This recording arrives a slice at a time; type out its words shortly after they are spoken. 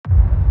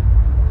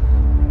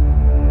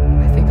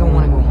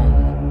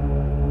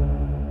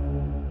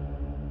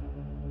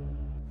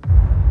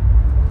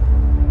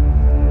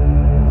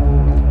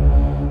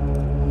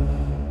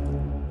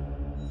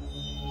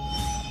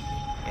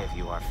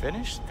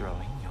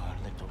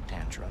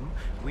tantrum,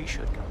 we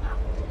should go now.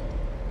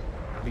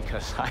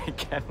 Because I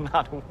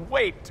cannot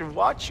wait to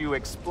watch you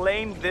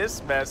explain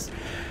this mess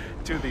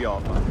to the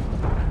All-Father.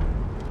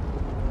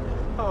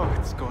 Oh,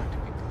 it's going to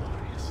be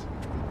glorious.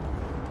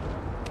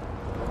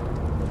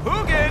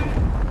 Hugin!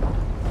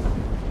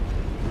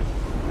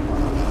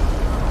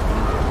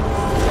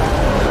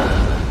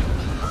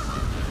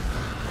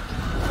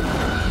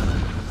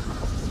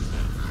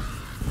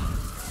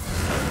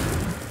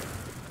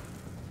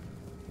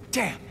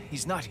 Damn,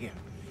 he's not here.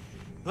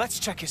 Let's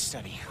check his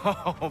study.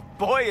 Oh,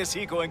 boy, is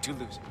he going to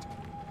lose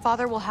it.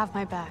 Father will have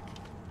my back.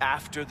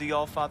 After the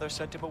All-Father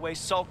sent him away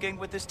sulking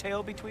with his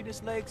tail between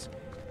his legs?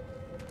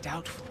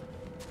 Doubtful.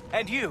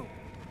 And you,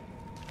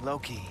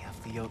 Loki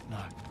of the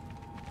Jotnar.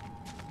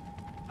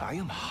 I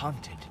am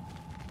haunted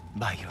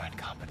by your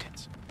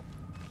incompetence.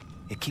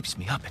 It keeps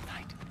me up at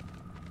night.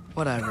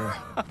 Whatever.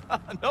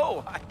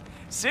 No,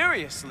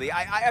 seriously,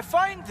 I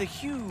find the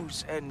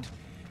hues and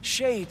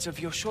shades of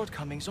your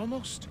shortcomings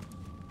almost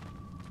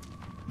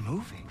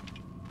moving.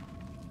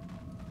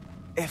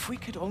 If we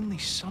could only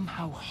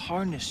somehow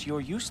harness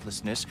your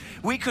uselessness,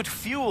 we could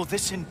fuel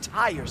this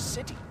entire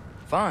city.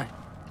 Fine.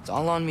 It's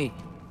all on me.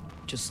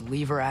 Just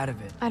leave her out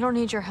of it. I don't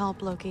need your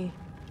help, Loki.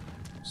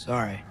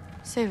 Sorry.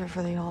 Save it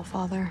for the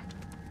All-Father.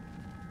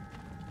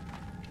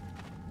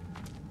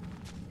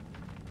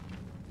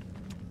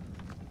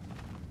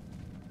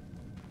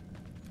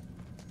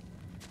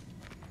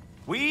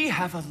 We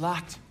have a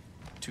lot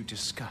to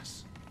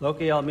discuss.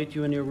 Loki, I'll meet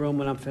you in your room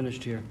when I'm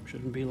finished here.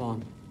 Shouldn't be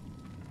long.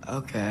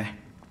 Okay.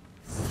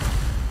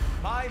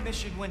 My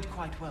mission went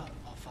quite well,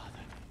 All-Father.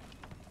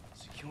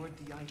 Secured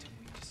the item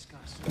we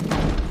discussed.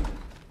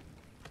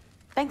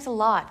 Thanks a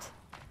lot.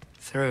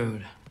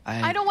 Thrud,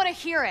 I don't want to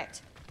hear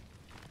it.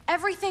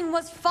 Everything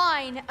was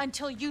fine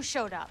until you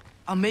showed up.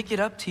 I'll make it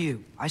up to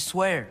you. I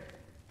swear.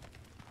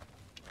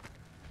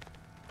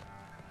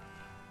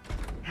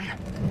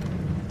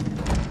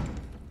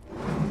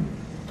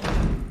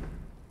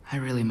 I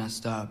really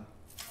messed up.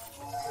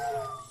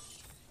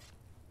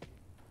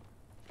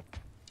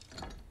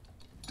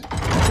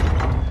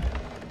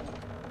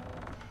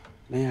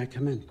 May I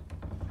come in?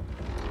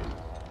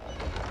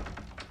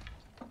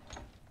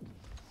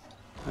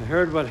 I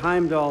heard what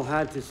Heimdall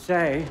had to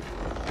say.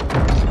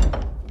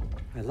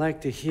 I'd like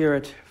to hear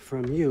it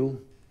from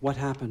you. What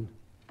happened?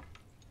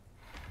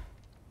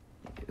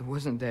 It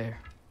wasn't there.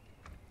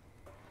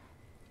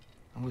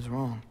 I was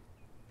wrong.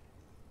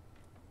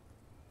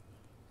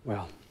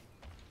 Well,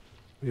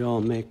 we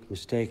all make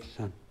mistakes,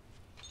 son.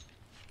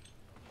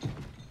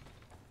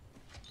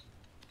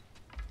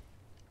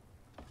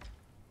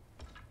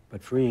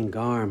 But freeing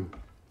Garm,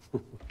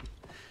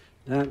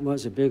 that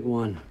was a big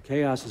one.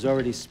 Chaos is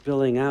already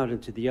spilling out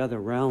into the other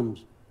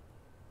realms.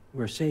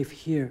 We're safe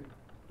here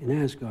in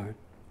Asgard,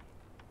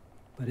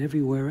 but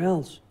everywhere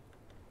else.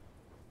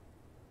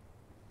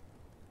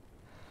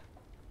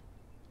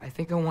 I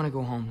think I want to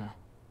go home now.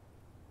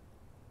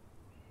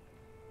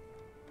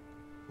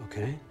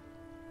 Okay,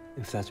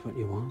 if that's what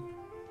you want.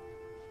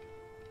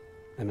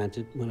 I meant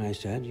it when I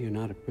said you're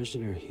not a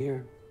prisoner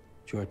here.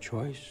 It's your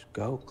choice.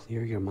 Go,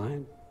 clear your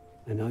mind.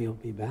 I know you'll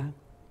be back.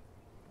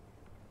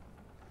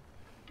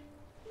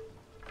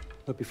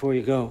 But before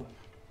you go,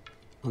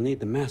 I'll need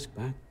the mask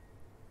back.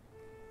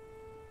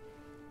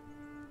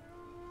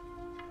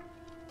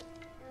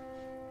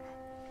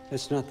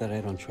 It's not that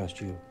I don't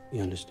trust you,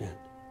 you understand?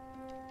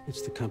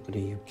 It's the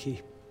company you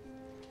keep.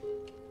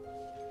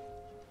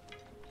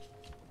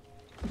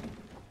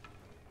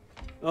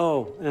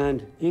 Oh,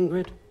 and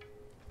Ingrid?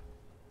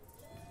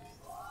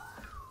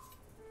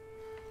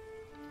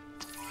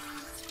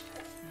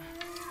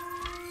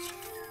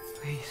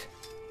 Please,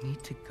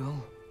 need to go.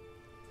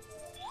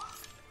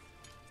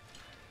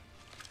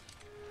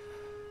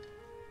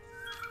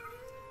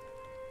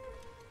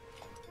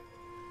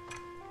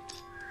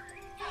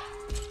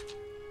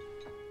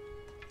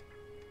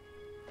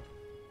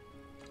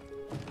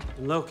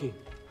 And Loki,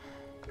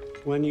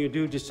 when you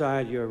do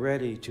decide you're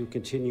ready to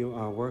continue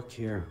our work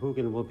here,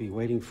 Hugin will be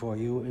waiting for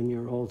you in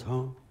your old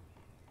home.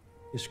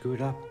 You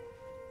screwed up.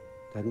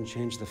 Doesn't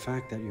change the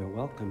fact that you're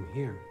welcome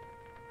here.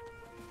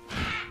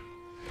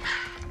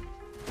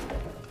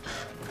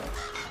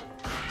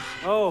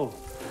 Oh,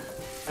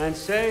 and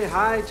say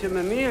hi to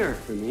Mimir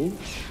for me.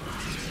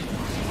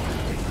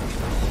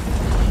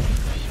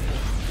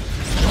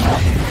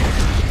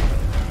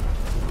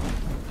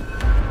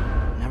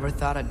 Never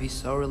thought I'd be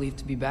so relieved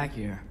to be back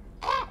here.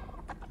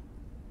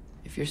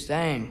 If you're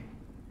staying,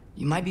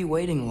 you might be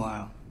waiting a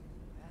while.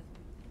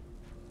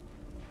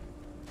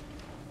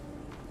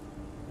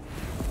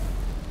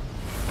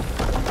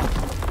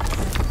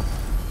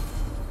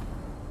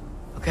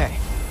 Okay,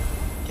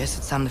 guess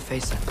it's time to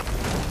face it.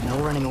 No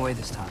running away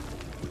this time.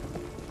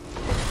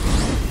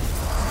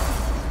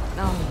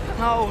 No,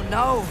 no,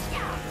 no!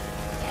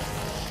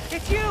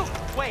 It's you!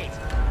 Wait,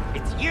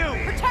 it's you!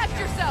 Protect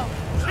yourself!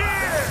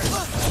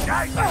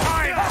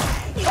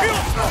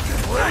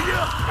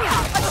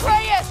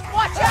 Atreus,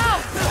 watch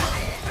out!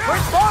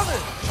 Where's Father?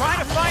 Trying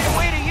to find a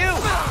way to you!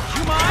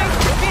 You mind?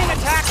 You're being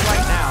attacked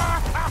right now!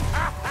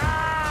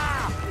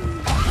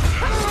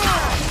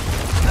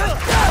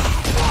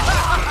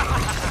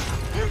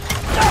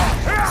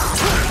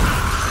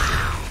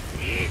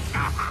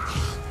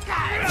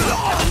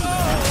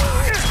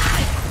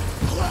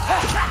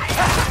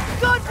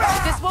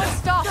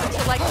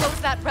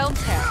 that realm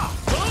tear.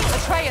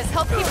 Atreus,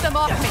 help keep them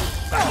off me.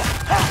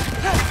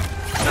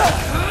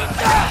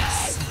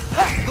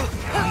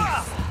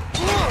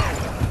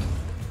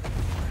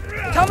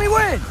 Tell me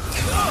when!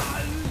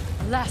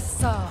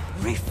 Lassa.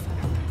 Rifa.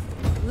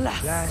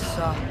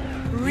 Lassa.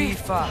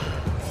 Rifa.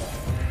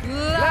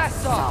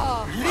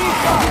 Lassa.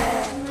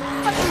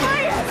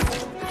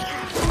 Atreus!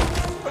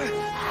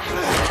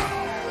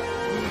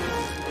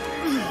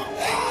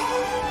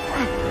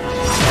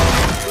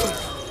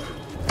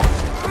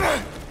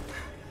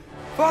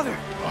 Father!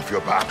 Off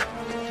your back.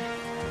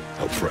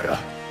 Help Freya.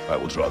 I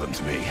will draw them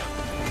to me.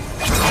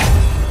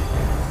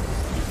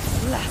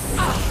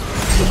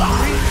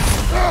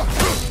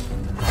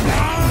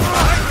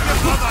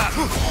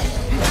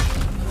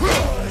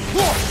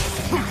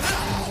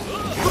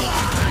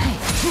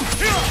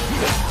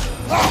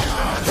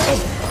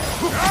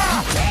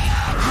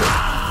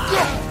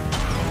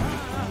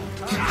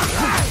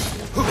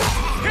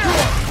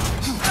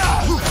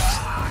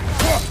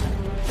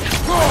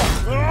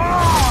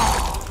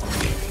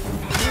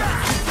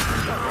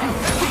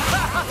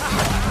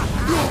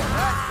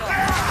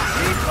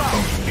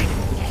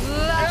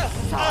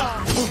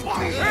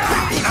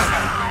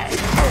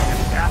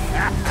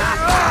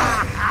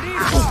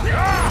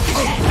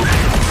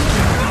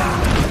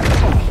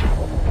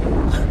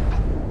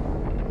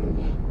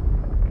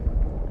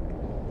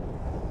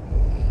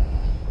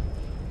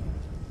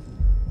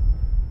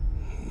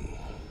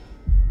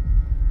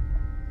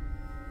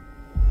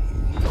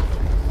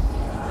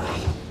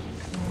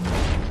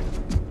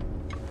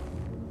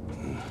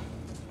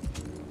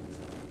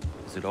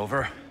 Is it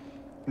over?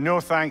 No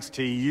thanks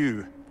to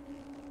you.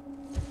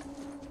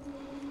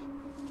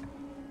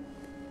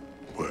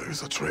 Where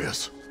is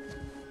Atreus?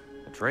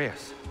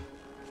 Atreus?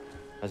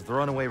 Has the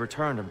runaway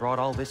returned and brought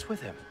all this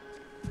with him?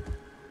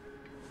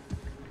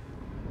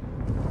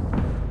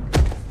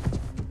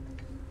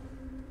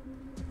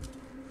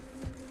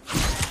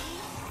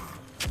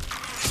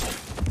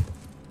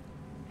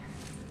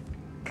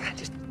 God,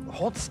 just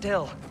hold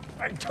still.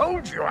 I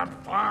told you I'm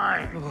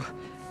fine. Oh,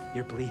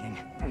 you're bleeding.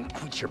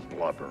 Quit your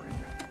blubbering.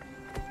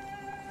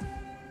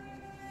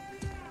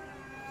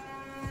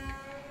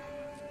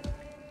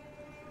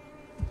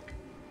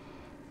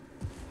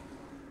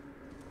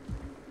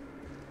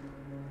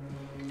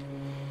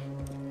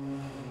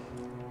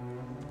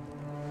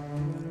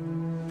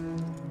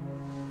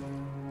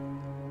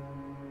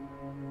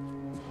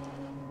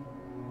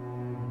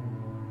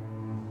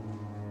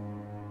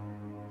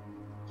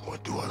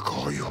 What do I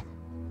call you?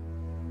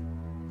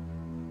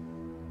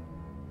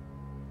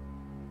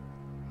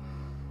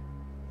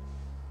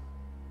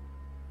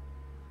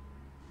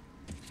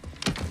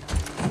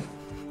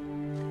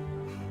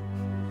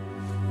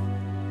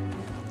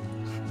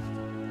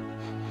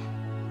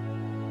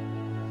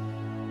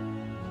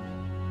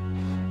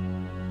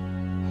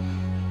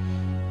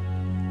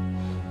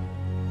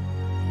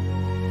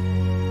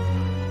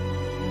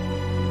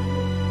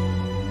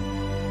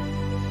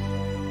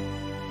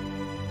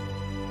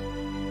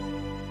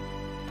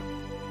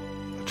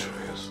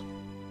 Atreus.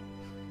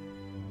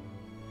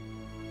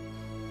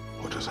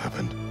 What has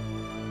happened?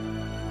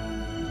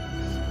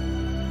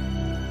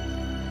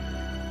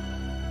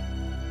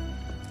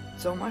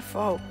 It's all my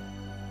fault.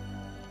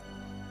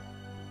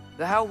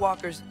 The Hell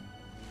Walkers...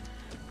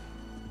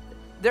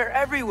 they're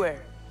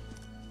everywhere.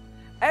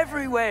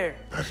 Everywhere.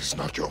 That is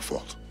not your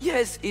fault.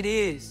 Yes, it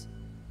is.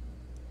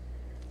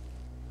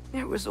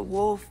 There was a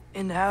wolf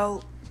in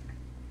hell.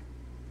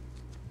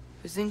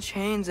 He was in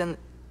chains and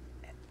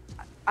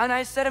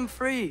I set him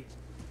free.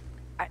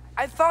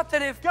 I thought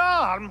that if...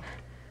 Garm?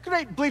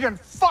 Great bleeding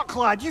fuck,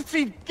 lad. You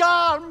freed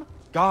Garm.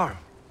 Garm?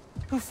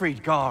 Who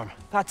freed Garm?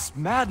 That's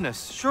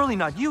madness. Surely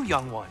not you,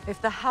 young one.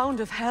 If the Hound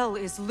of Hell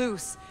is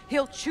loose,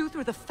 he'll chew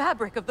through the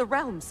fabric of the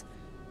realms.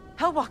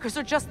 Hellwalkers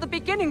are just the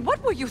beginning.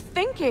 What were you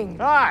thinking?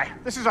 Aye,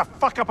 this is a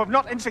fuck-up of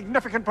not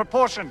insignificant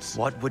proportions.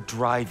 What would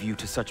drive you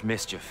to such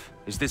mischief?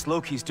 Is this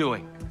Loki's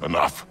doing?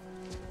 Enough.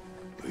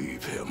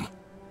 Leave him.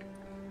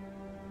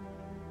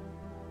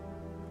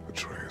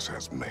 Atreus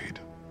has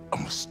made a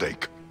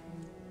mistake.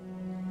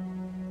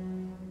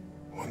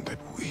 One that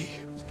we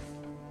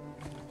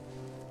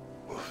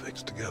will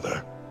fix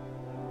together.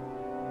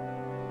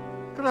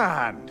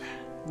 Grand.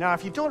 Now,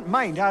 if you don't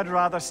mind, I'd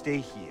rather stay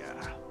here.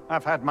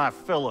 I've had my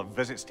fill of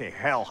visits to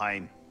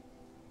Helheim.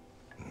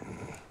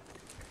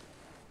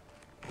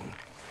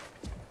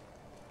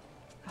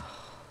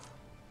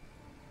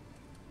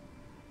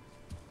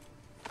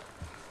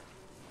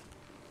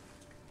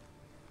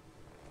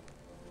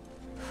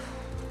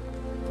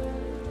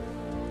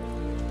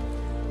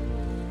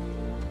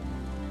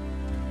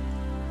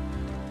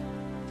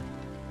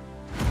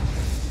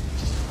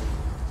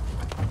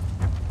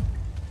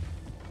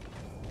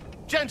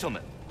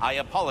 Gentlemen, I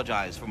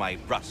apologize for my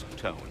brusque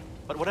tone,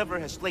 but whatever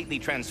has lately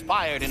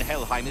transpired in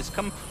Helheim is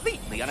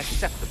completely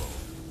unacceptable.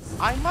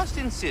 I must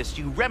insist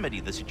you remedy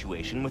the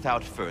situation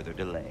without further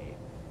delay.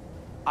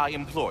 I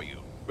implore you,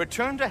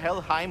 return to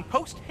Helheim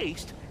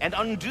post-haste and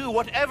undo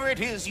whatever it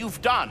is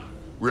you've done.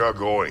 We are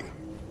going.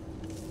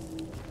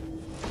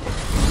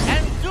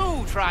 And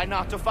do try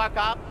not to fuck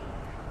up?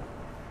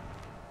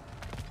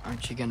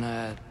 Aren't you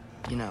gonna,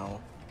 you know,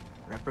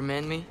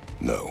 reprimand me?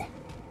 No.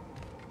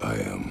 I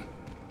am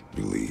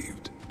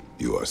relieved.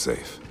 You are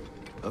safe.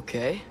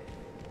 Okay.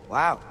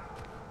 Wow.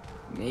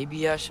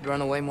 Maybe I should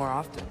run away more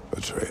often.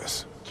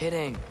 Atreus.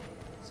 Kidding.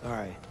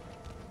 Sorry.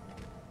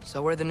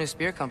 So where'd the new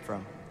spear come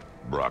from?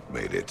 Brock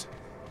made it.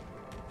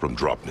 From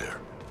Dropnir.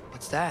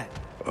 What's that?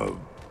 A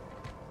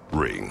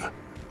ring.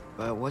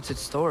 But what's its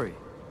story?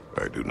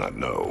 I do not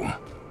know.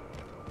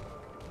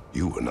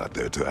 You were not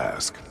there to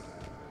ask.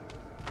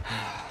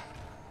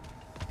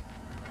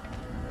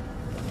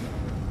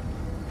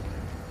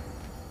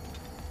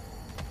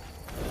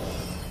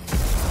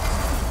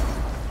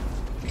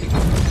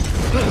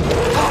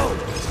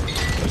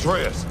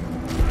 Atreus!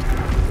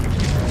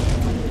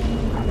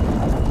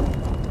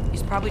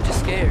 He's probably just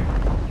scared.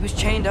 He was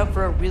chained up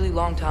for a really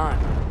long time.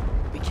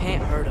 We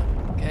can't hurt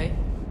him, okay?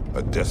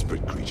 A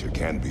desperate creature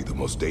can be the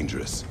most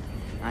dangerous.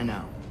 I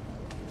know.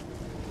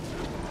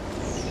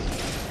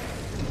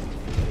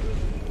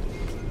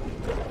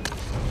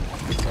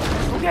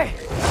 Okay,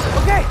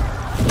 okay!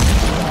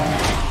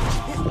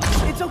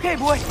 It's okay,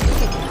 boy.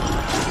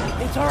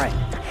 It's all right.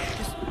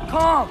 Just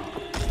calm.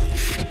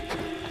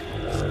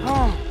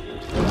 Calm.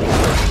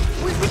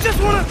 We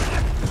just wanna...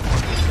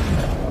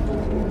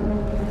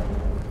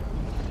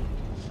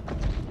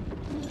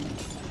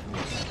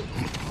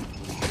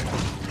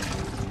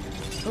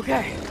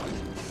 Okay,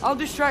 I'll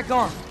distract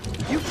Arm.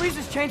 You freeze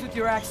his chains with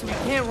your axe so he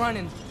can't run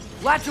and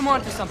latch him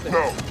onto something.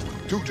 No,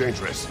 too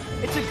dangerous.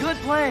 It's a good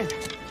plan.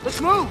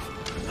 Let's move!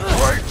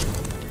 Wait!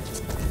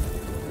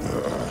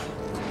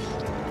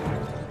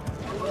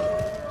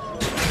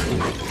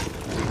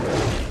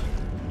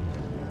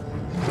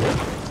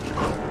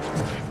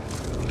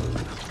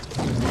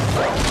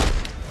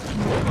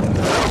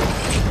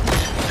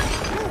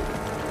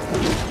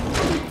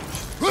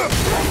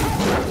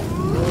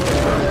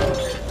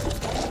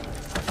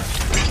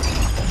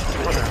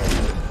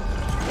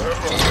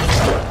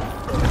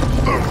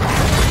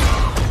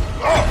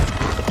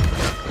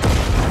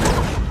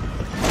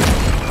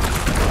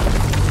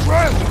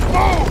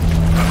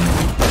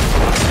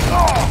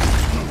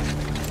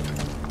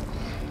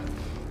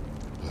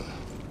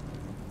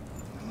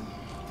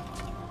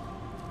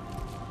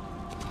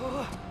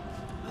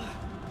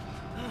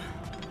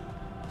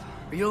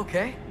 Are you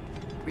okay?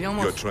 We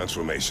almost... Your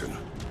transformation.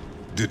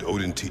 Did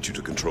Odin teach you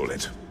to control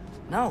it?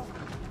 No.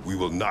 We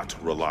will not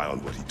rely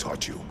on what he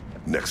taught you.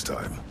 Next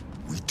time,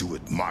 we do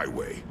it my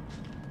way.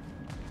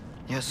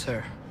 Yes,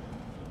 sir.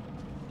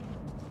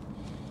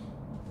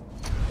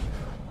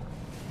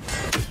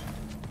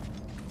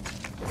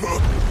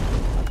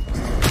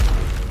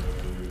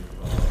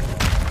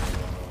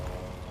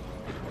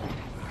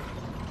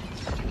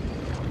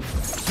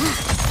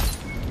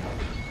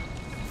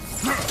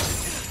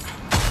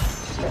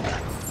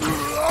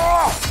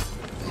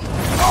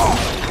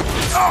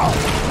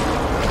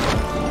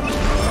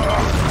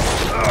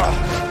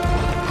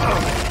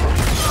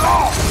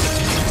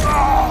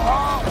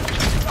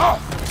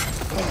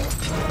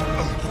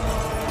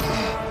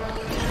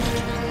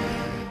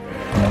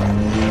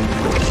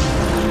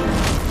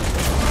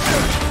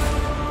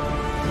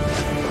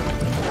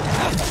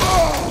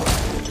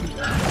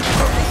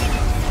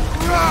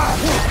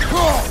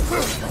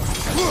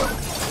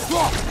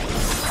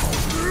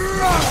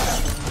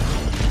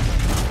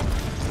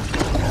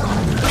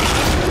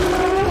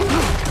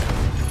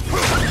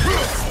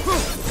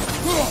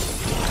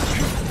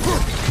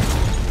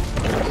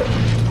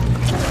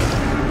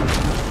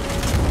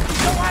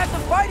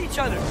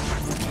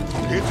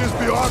 It is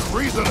beyond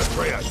reason,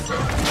 Atreus.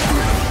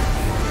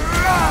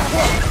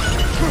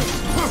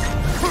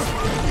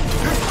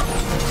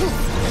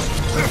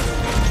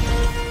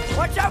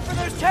 Watch out for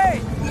those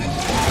chains!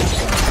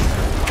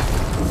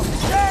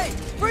 Stay!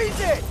 Freeze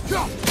it!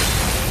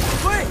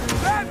 Quick!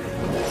 Grab it!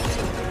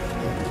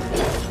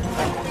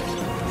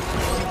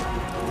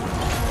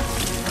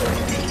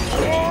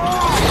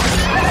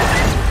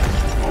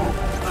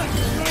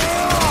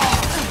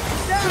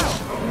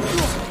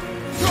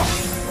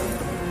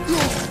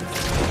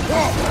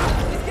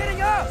 He's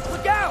getting up!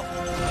 Look out!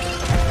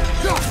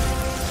 You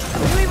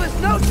leave us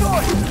no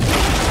choice!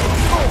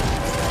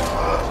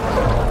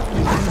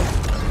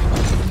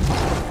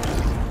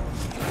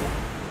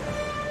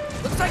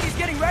 Looks like he's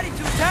getting ready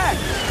to attack!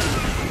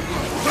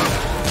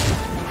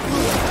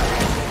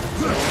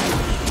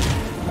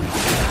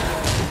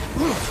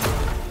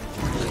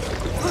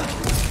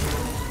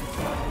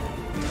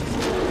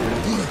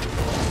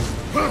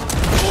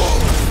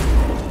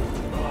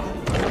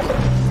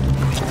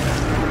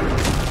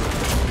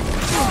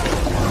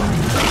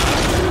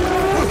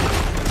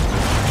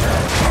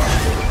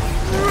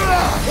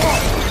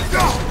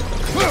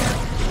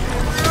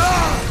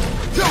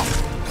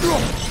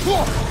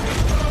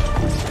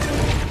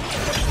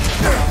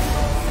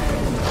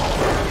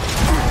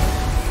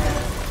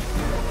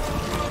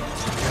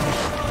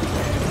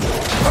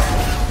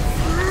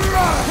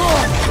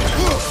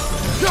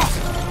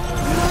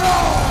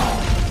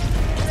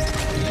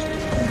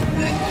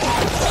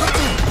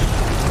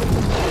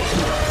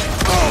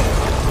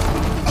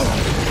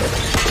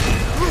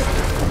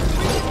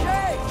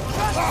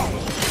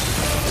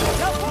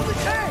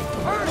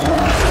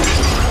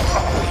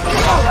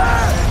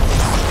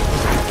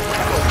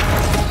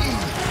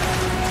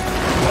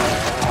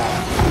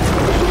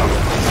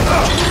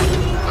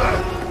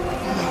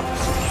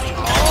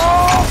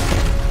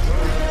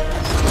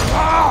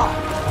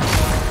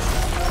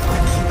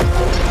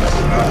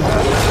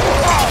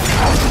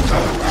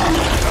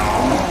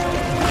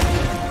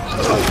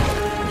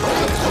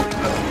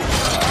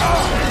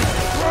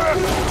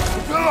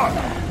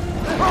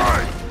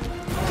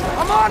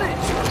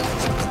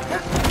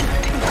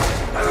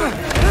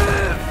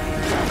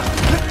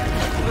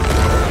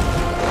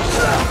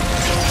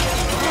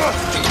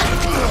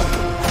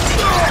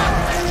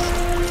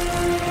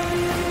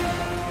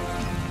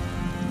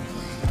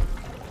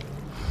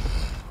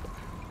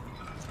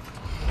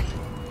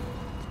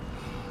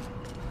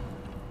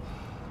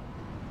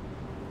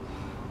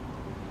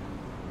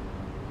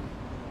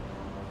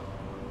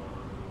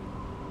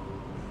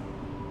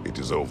 It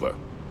is over.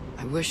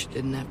 I wish it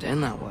didn't have to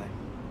end that way.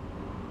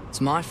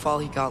 It's my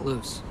fault he got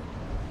loose.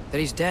 That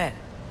he's dead.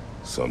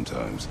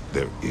 Sometimes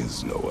there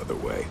is no other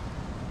way.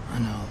 I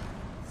know.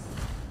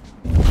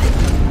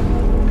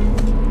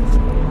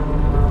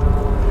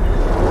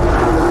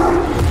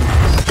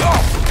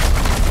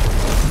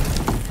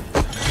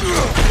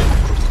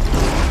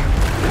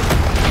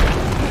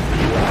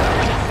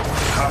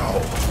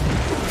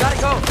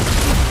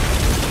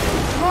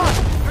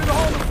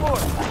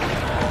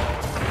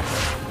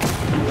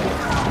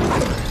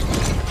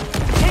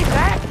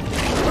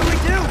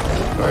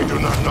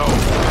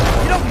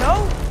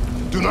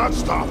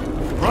 Stop!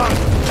 Run!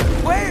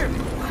 Where?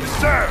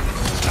 It's there!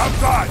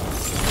 Outside!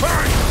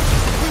 Hurry!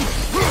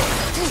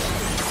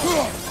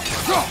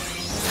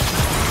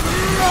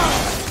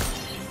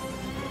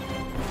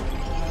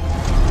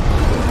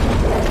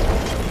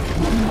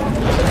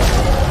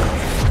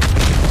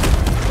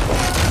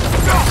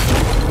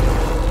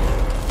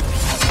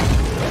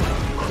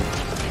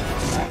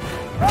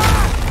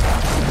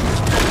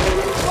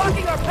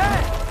 Blocking our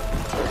path!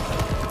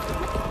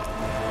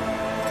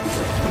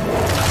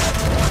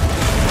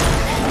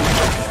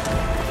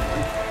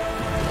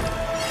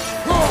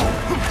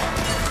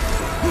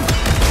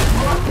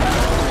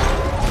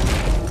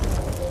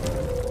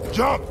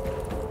 Jump!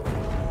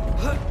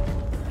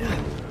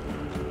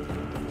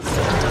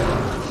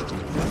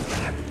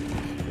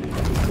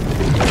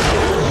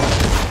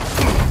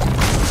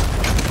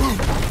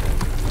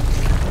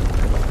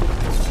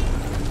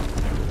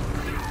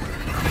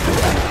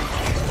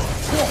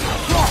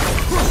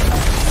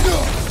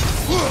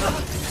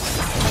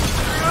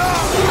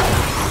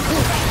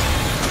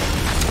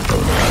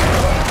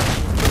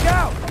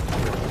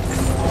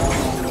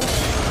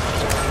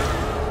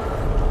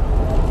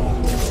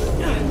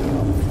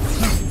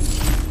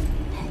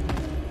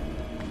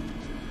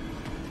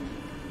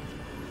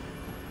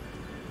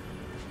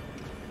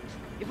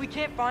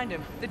 Find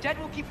him. The dead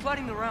will keep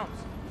flooding the realms.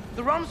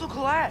 The realms will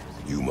collapse.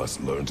 You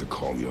must learn to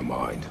calm your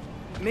mind.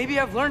 Maybe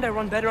I've learned I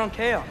run better on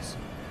chaos.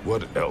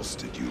 What else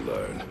did you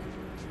learn?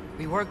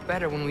 We work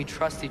better when we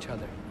trust each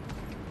other.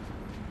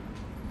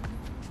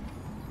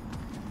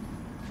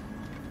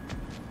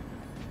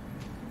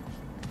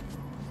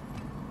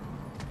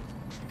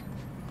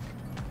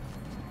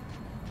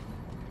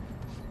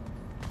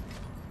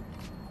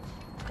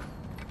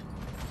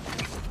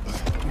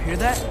 You hear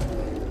that?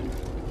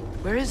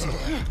 Where is he?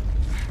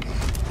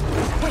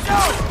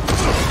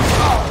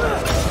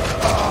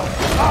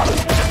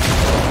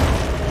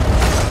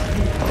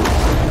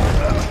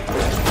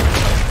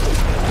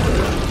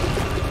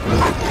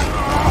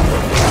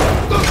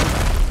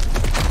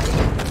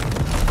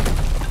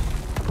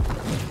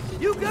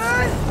 You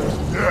good?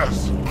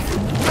 Yes!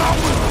 Now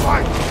we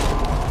fight!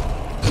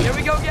 Here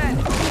we go again!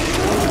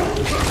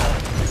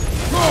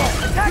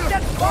 Attack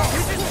that spot!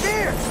 Use his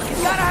spear!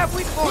 He's gotta have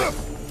weak points!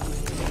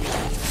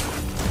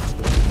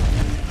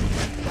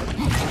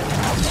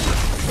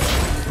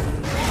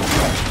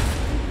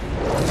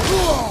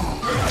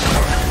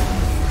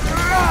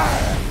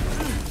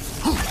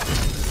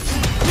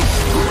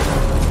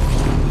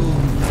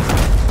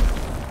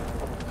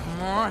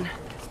 Come on,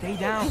 stay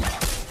down.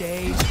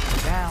 Stay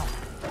down.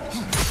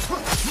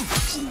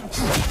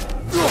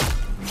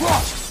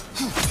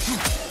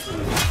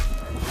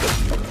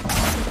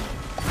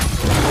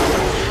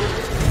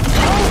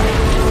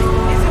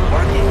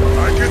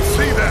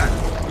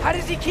 How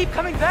does he keep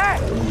coming back?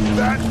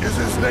 That is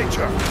his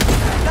nature.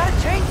 Gotta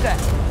change that.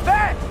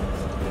 Fast!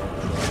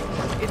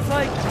 It's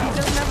like he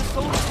doesn't have a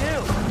soul to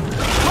kill.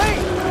 Wait!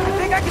 I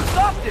think I can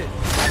stop this.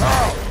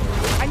 How?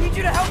 I need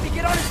you to help me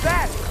get on his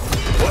back.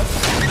 What?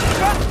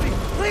 Trust me,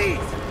 please.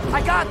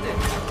 I got this.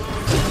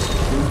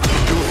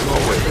 Do it my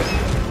way then.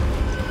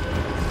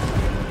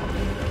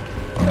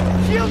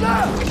 Shield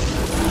up!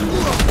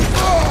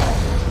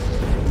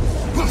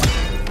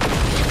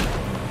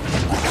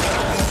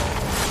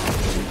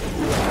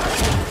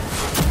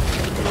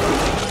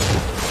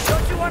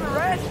 Don't you want to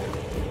rest?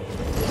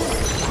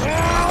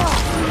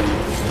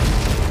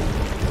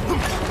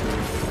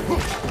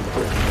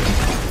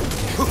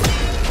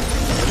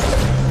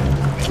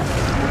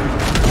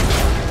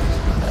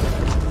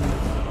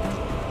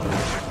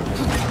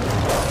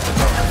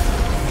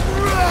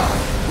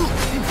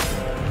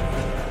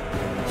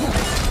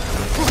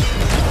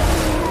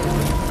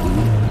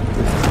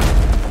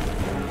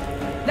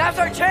 Now's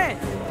our chance!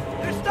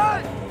 They're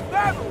stunned!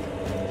 Grab them!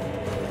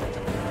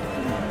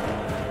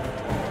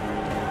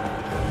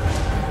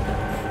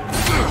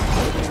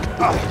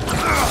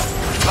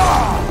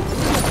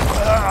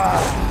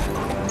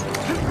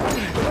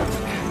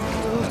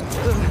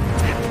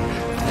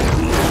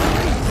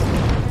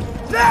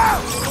 Now!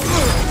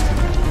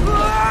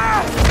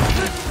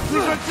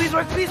 Please work, please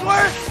work, please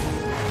work!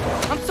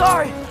 I'm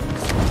sorry!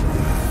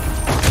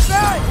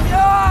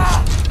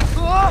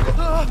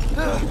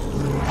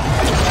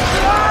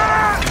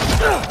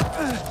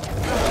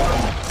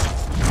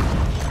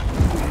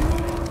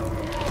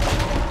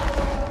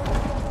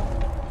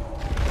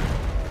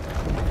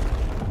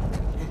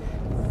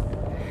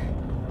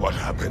 What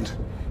happened?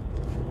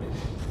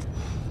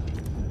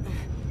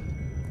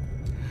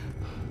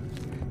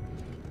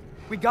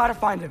 We gotta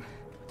find him.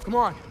 Come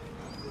on.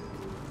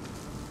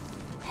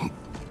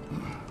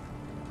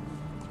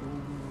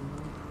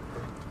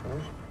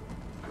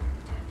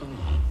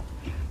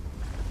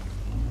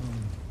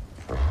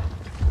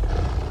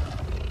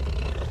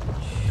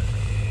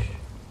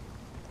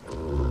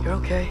 You're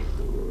okay.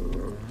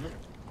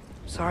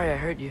 Sorry I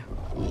hurt you.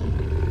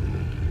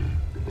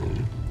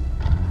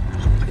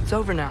 It's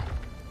over now.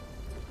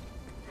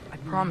 I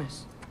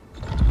promise.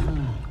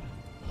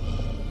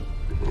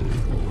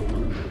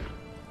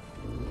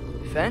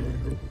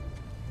 Fen?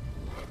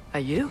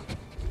 Are you?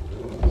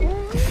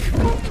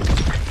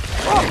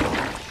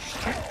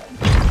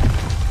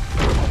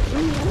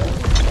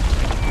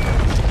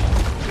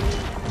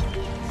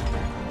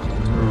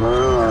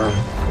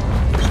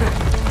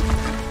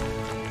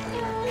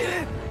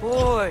 Good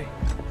boy.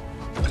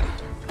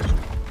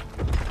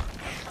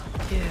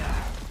 Yeah.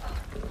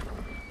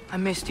 I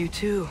missed you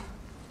too.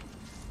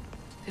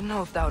 Didn't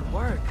know if that would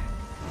work.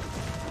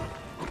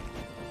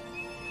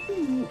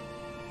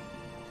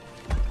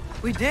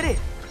 We did it!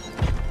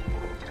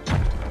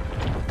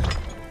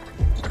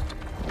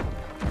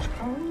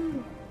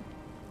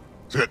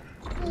 Sit.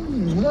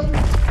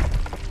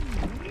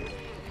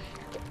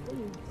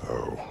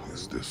 How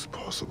is this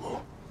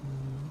possible?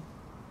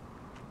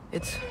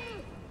 It's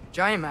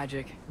giant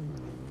magic.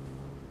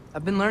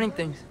 I've been learning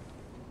things.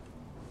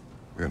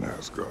 In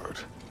Asgard.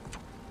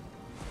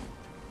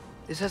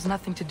 This has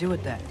nothing to do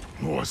with that.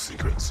 More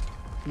secrets.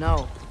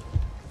 No.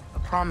 A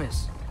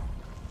promise.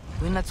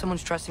 Something that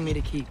someone's trusting me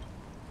to keep.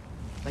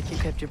 Like you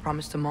kept your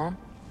promise to Mom?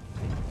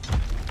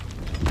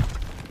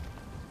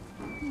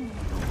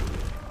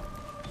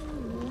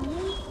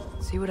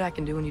 See what I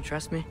can do when you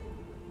trust me?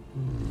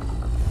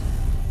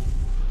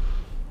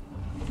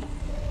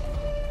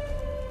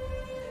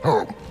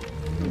 Oh.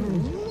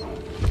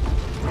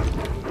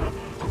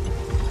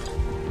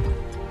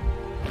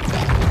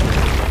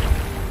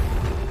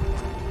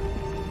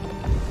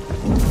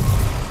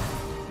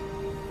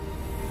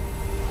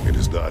 It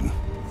is done.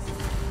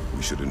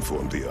 We should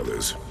inform the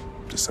others.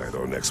 Decide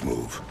our next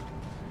move.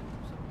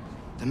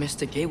 The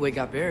Mystic Gateway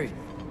got buried.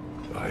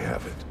 I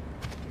have it.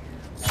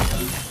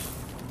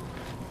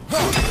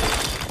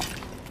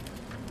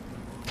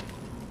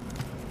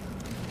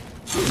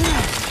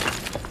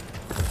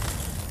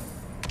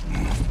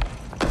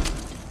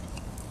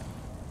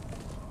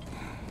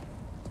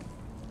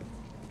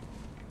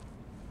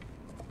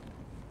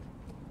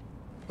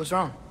 What's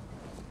wrong?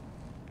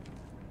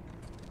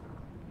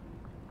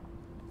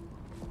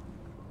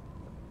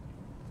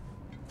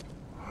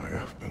 I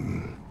have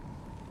been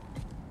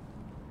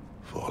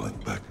falling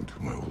back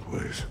into my old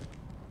ways.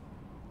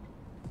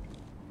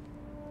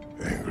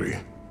 Angry.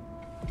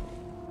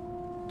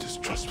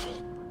 Distrustful.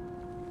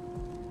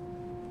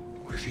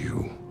 With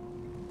you.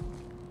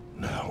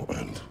 Now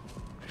and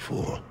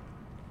before.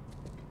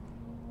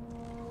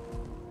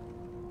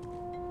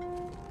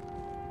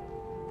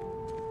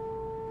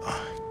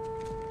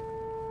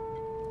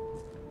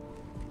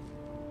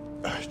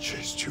 I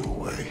chased you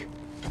away.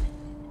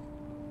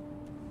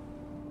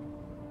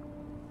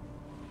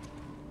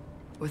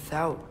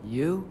 Without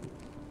you,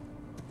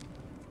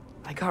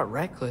 I got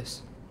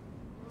reckless.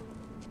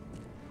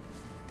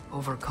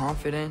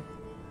 Overconfident.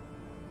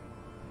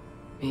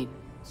 Made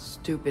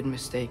stupid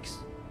mistakes.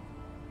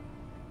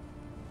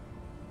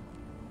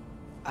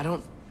 I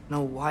don't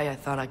know why I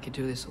thought I could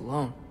do this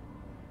alone.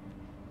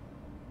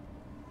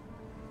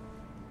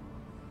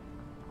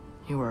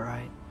 You were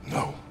right.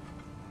 No.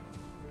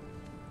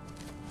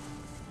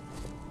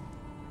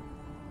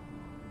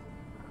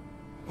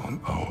 On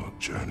our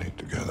journey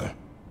together,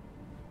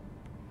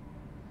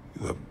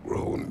 you have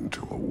grown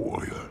into a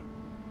warrior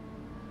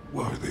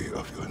worthy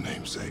of your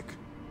namesake.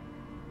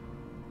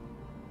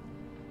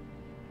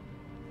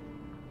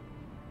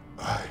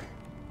 I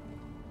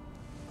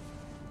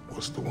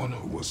was the one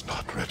who was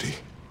not ready.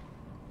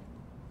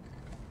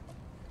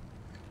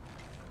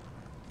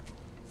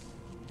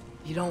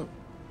 You don't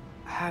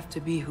have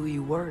to be who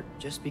you were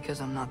just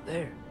because I'm not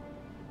there.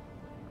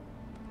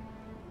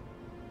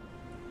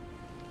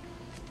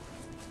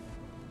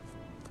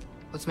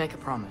 Let's make a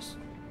promise.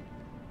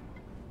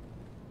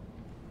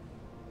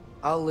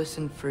 I'll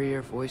listen for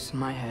your voice in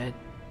my head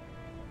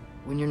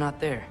when you're not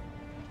there,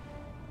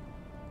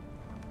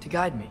 to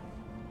guide me.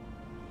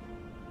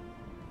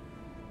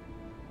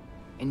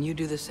 And you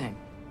do the same.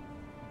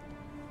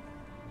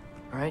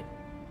 All right?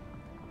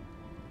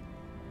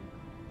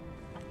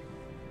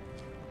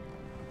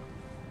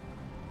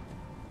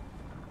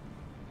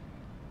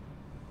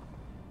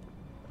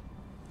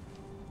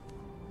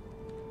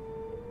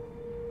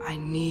 I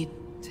need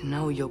to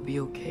know you'll be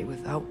okay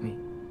without me.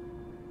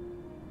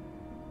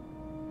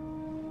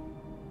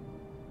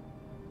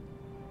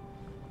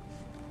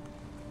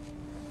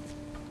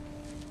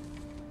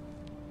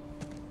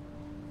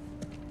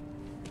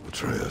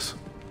 Atreus.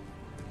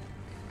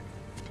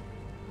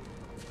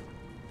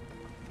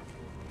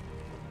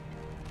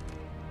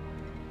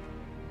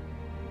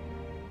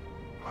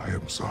 I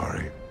am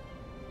sorry.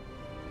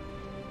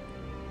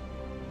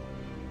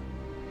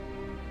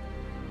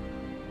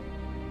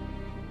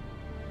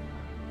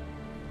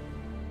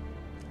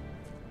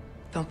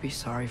 Don't be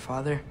sorry,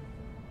 Father.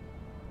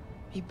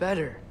 Be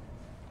better.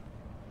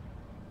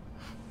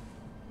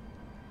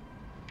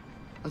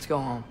 Let's go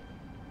home.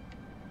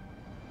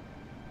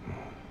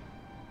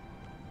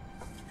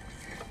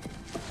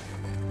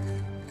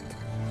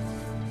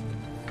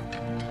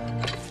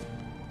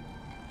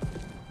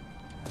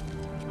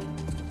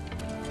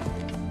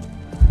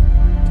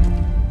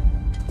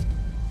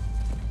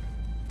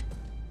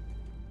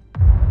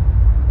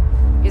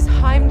 Is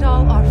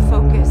Heimdall our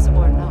focus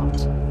or not?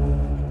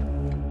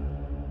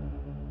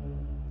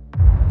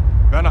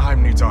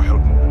 Vanaheim needs our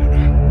help more than